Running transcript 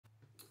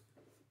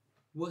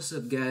What's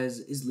up guys,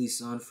 it's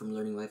Lisan from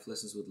Learning Life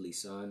Lessons with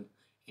Lisan,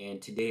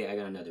 and today I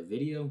got another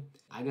video.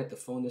 I got the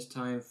phone this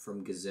time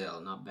from Gazelle,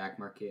 not Back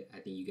Market. I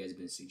think you guys have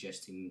been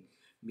suggesting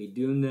me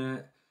doing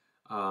that.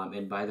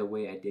 And by the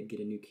way, I did get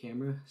a new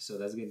camera, so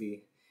that's gonna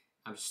be,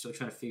 I'm still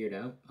trying to figure it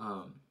out.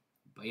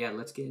 But yeah,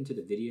 let's get into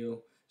the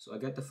video. So I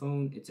got the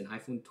phone, it's an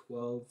iPhone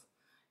 12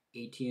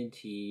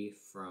 AT&T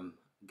from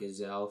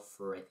Gazelle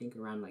for I think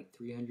around like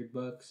 300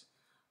 bucks.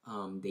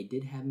 They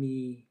did have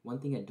me,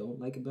 one thing I don't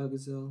like about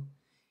Gazelle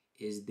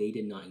is they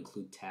did not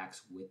include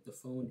tax with the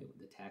phone.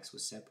 The tax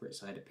was separate,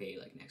 so I had to pay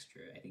like an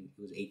extra, I think it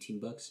was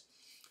 18 bucks.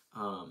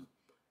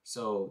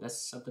 So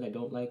that's something I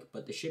don't like,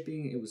 but the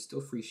shipping, it was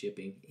still free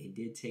shipping. It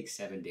did take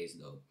 7 days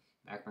though.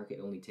 Back Market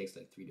only takes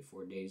like 3 to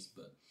 4 days,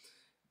 but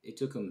it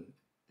took them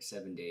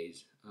 7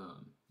 days.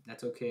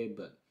 That's okay,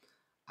 but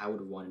I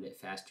would have wanted it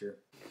faster.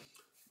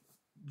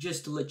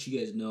 Just to let you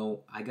guys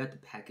know, I got the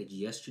package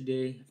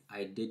yesterday.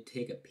 I did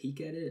take a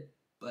peek at it,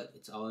 but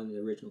it's all in the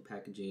original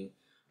packaging.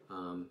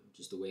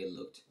 Just the way it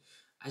looked.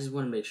 I just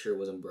want to make sure it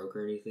wasn't broke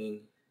or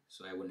anything,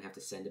 so I wouldn't have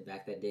to send it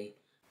back that day.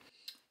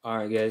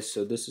 Alright guys,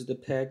 so this is the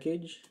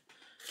package.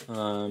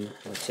 I'll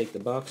take the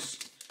box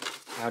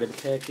out of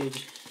the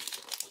package.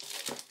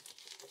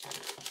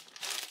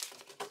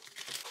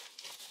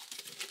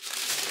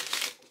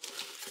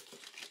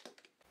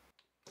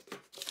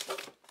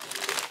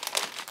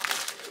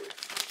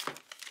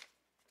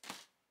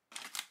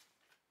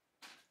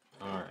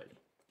 Alright,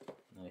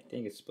 I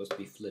think it's supposed to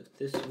be flipped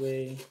this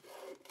way.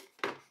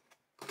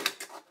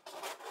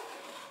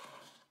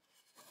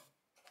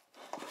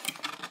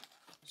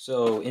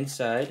 So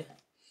inside,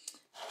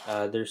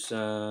 there's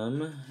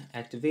some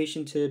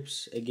activation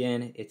tips.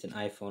 Again, it's an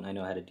iPhone. I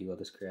know how to do all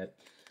this crap.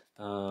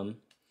 And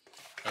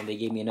they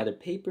gave me another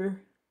paper.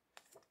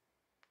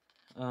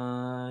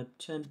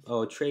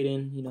 Trade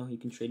in. You know, you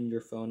can trade in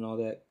your phone and all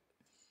that.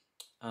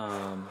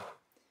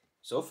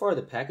 So far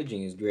the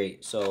packaging is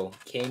great. So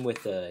came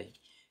with a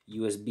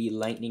USB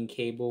lightning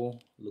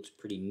cable. Looks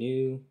pretty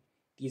new.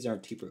 These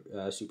aren't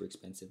super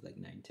expensive, like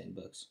 9-10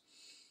 bucks.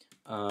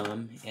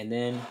 And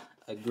then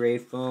a gray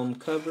foam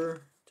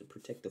cover to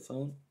protect the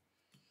phone,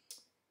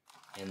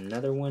 and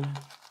another one,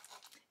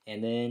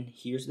 and then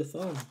here's the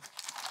phone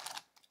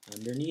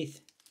underneath.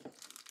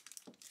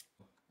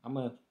 I'm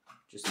gonna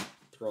just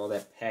throw all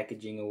that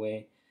packaging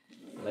away.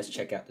 Let's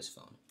check out this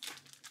phone.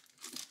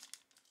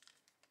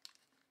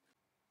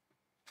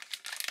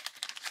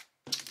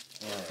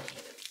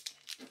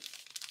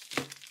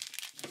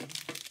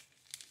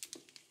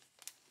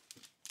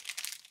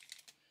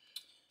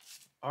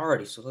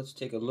 Alrighty, so let's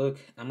take a look.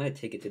 I'm gonna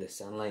take it to the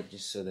sunlight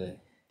just so that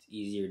it's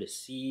easier to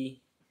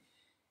see.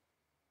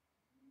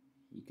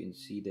 You can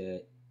see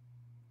that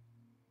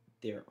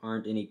there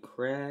aren't any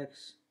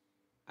cracks.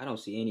 I don't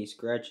see any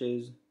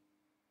scratches.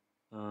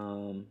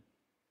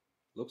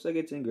 Looks like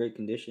it's in great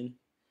condition.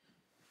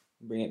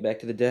 Bring it back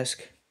to the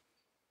desk.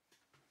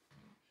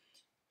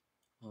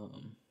 I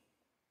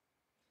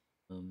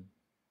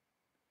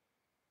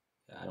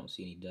don't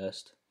see any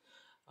dust.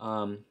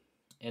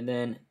 And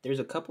then there's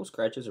a couple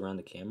scratches around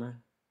the camera.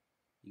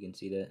 You can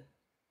see that,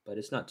 but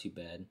it's not too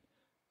bad.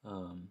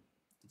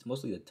 It's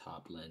mostly the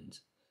top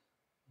lens.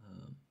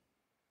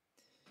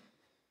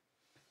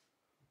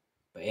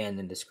 And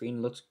then the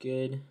screen looks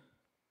good.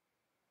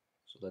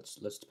 So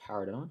let's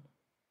power it on.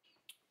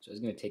 So it's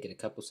gonna take it a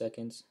couple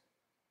seconds.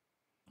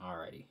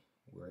 Alrighty,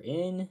 we're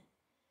in.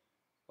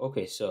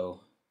 Okay,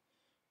 so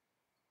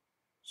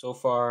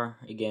far,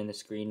 again, the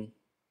screen,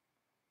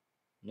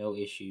 no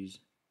issues.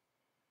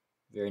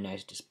 Very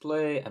nice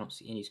display. I don't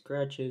see any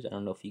scratches. I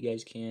don't know if you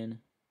guys can,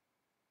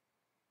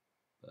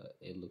 but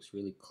it looks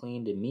really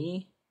clean to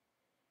me.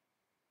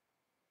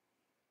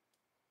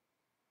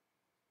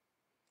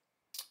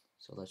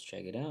 So let's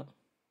check it out.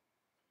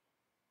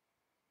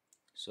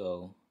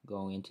 So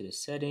going into the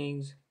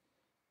settings,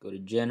 go to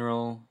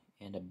general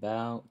and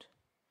about.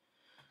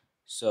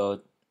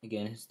 So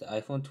again, it's the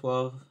iPhone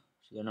 12,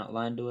 so they're not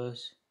lying to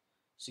us.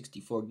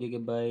 64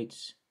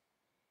 gigabytes,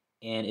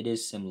 and it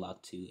is SIM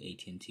locked to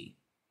AT&T.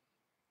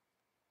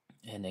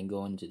 And then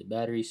go into the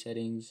battery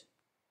settings.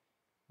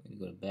 We're gonna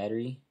go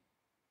to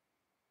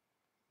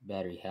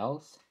battery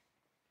health,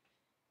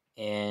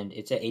 and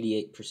it's at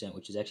 88%,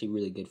 which is actually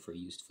really good for a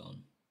used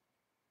phone.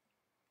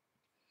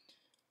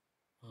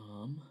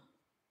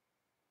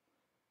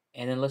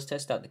 And then let's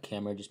test out the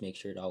camera, just make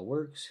sure it all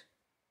works.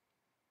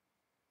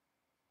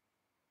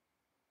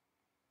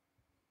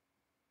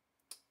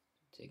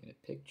 Taking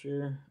a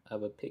picture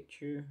of a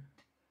picture.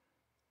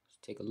 Let's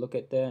take a look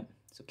at that.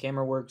 So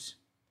camera works.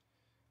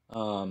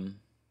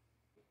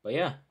 But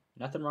yeah,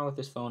 nothing wrong with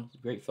this phone. It's a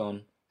great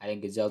phone. I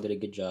think Gazelle did a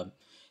good job.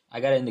 I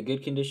got it in the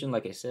good condition,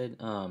 like I said,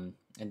 and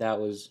that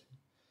was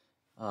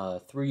I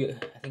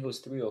think it was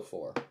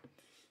 304.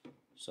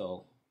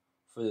 So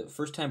for the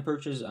first time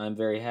purchase, I'm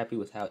very happy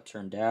with how it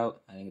turned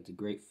out. I think it's a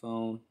great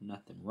phone,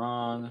 nothing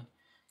wrong.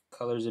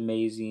 Color's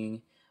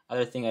amazing.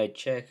 Other thing I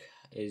check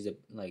is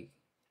like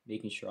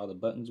making sure all the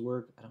buttons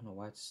work. I don't know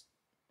why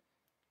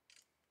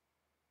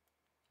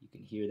you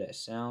can hear that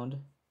sound.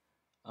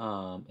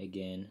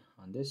 Again,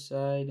 on this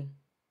side,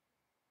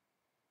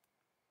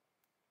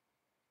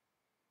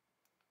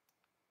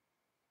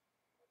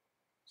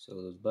 so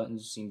those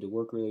buttons seem to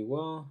work really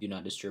well. Do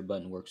not disturb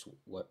button works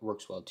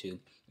well too.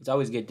 It's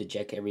always good to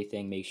check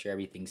everything, make sure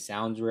everything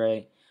sounds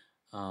right,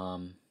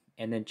 and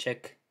then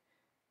check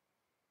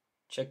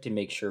to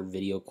make sure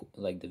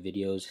like the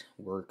videos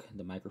work.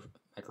 The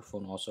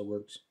microphone also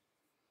works.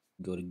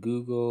 Go to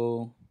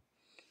Google,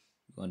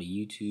 go to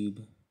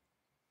YouTube.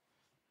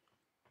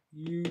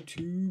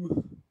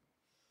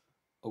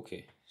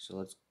 Okay, so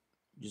let's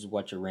just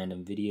watch a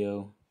random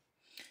video.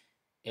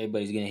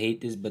 Everybody's gonna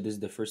hate this, but this is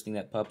the first thing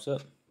that pops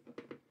up.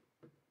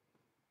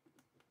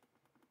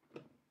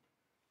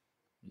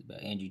 It's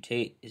about Andrew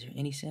Tate. Is there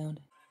any sound?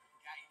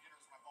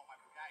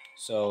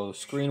 So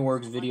screen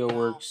works, video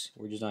works.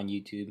 We're just on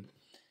YouTube.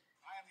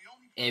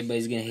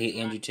 Everybody's gonna hate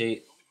Andrew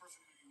Tate.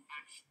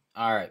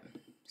 Alright,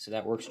 so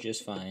that works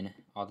just fine.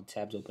 All the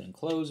tabs open and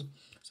close.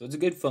 So it's a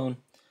good phone.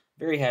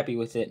 Very happy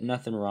with it.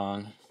 Nothing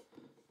wrong.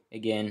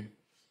 Again,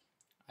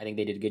 I think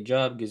they did a good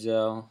job.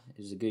 Gazelle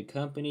is a good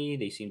company.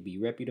 They seem to be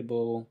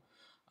reputable.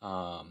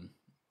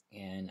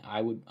 And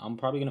I'm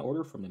probably gonna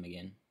order from them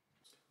again.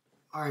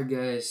 Alright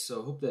guys,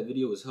 so hope that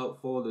video was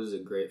helpful. This is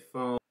a great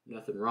phone.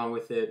 Nothing wrong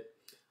with it.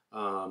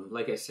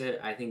 Like I said,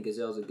 I think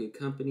Gazelle's a good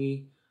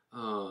company.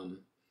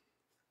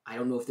 I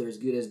don't know if they're as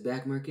good as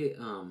Back Market,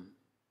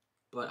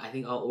 but I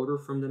think I'll order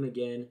from them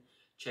again.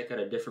 Check out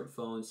a different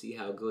phone, see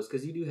how it goes,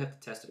 because you do have to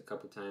test it a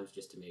couple times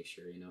just to make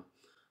sure, you know.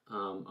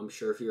 I'm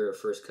sure if you're a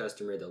first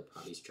customer, they'll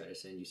probably try to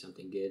send you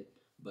something good.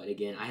 But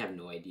again, I have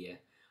no idea.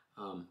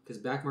 Because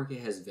Back Market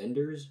has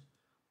vendors,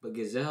 but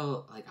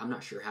Gazelle, like, I'm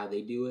not sure how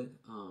they do it.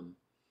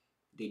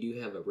 They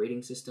do have a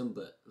rating system,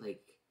 but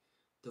like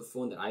the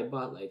phone that I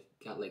bought, like,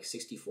 got like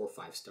 64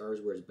 5-stars,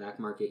 whereas Back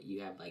Market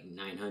you have like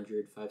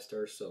 900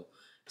 5-stars. So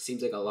it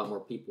seems like a lot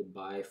less people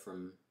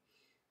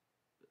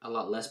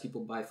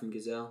buy from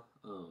Gazelle.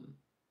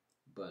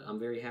 But I'm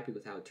very happy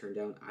with how it turned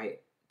out.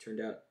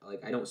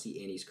 Like, I don't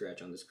see any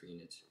scratch on the screen.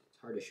 It's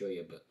hard to show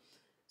you, but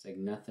it's like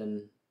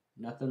nothing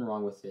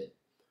wrong with it.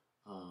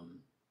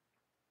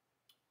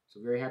 So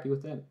very happy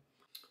with that.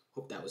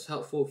 Hope that was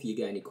helpful. If you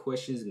got any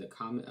questions in the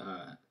comment,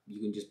 you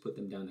can just put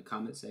them down in the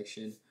comment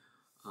section.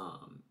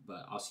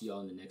 But I'll see y'all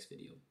in the next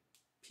video.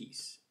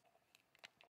 Peace.